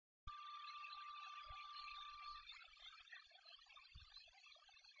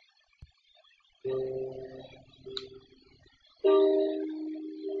Imagine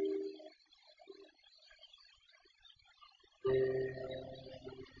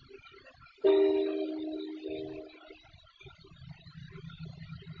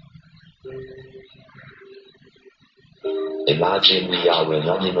we are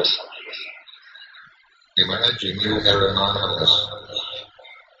anonymous. Imagine you are anonymous.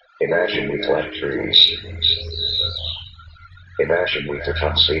 Imagine we collect trees. Imagine we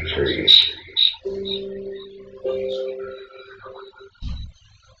become sweet trees.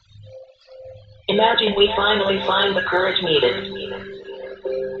 Imagine we finally find the courage needed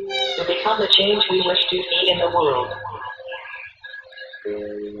to become the change we wish to see in the world.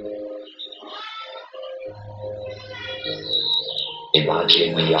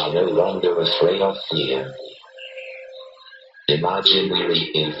 Imagine we are no longer afraid of fear. Imagine we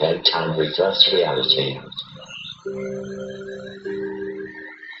reinvent and reverse reality.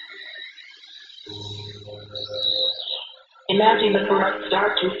 Imagine the corrupt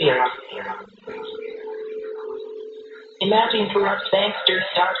start to fear us. Imagine corrupt banksters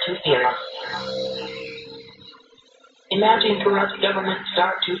start to fear us. Imagine corrupt governments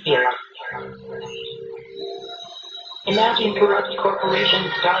start to fear us. Imagine corrupt corporations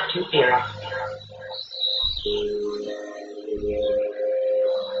start to fear us.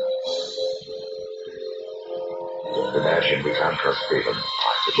 Imagine we conquer freedom,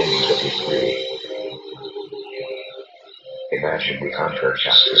 beginning to be free. Imagine we conquer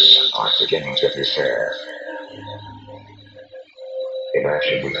justice, beginning to be fair.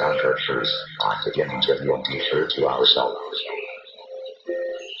 Imagine we conquer truth, beginning to be true to ourselves.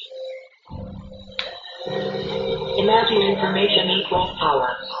 Imagine information equals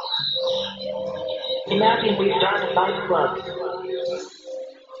power. Imagine we start a fight club.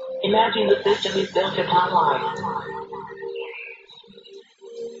 Imagine the system is built upon lies.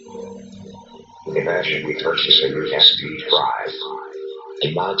 Imagine we purchase a new SD drive.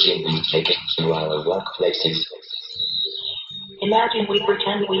 Imagine we take it to our workplaces. Imagine we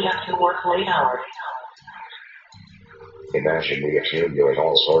pretend we have to work late hours. Imagine we accumulate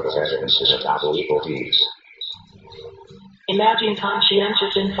all sorts of evidences of illegal deeds. Imagine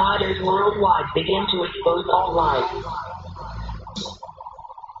conscientious insiders worldwide begin to expose all lies.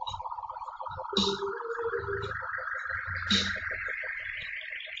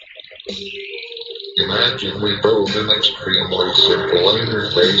 Imagine we build an extremely simple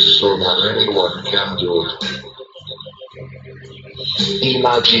interface so that anyone can do it.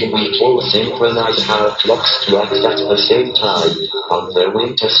 Imagine we all synchronize our clocks to act at the same time on the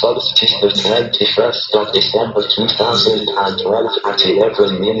winter solstice, the 21st of December 2012 at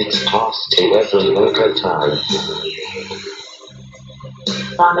 11 minutes past 11 local time.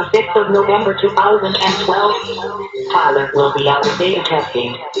 On the 6th of November 2012, Tyler will be out of beta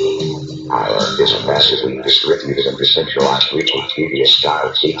testing. Tyler is a massively distributed and decentralized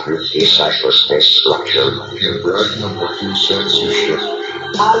Wikipedia-style T3P cyberspace structure. In bread number 2 censorship.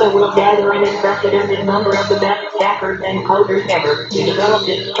 Tyler will gather an unprecedented number of the best stackers and coders ever to develop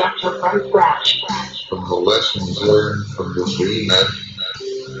this structure from scratch. From the lessons learned from the VNet,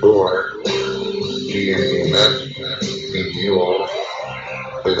 or GNUnet, in Mule,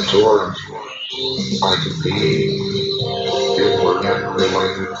 BitTorrent, IPP,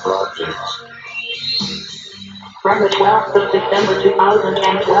 Internet-related projects. From the 12th of December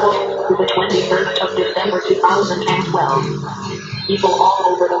 2012 to the 21st of December 2012, people all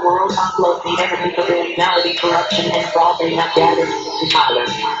over the world upload the evidence of personality corruption and fraud they have gathered to Tyler.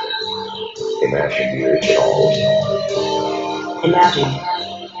 Imagine we reach it all. Imagine.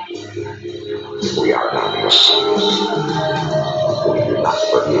 We are anonymous. We do not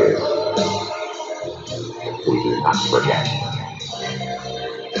forgive. We do not forget.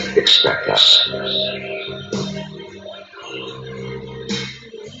 Expect us.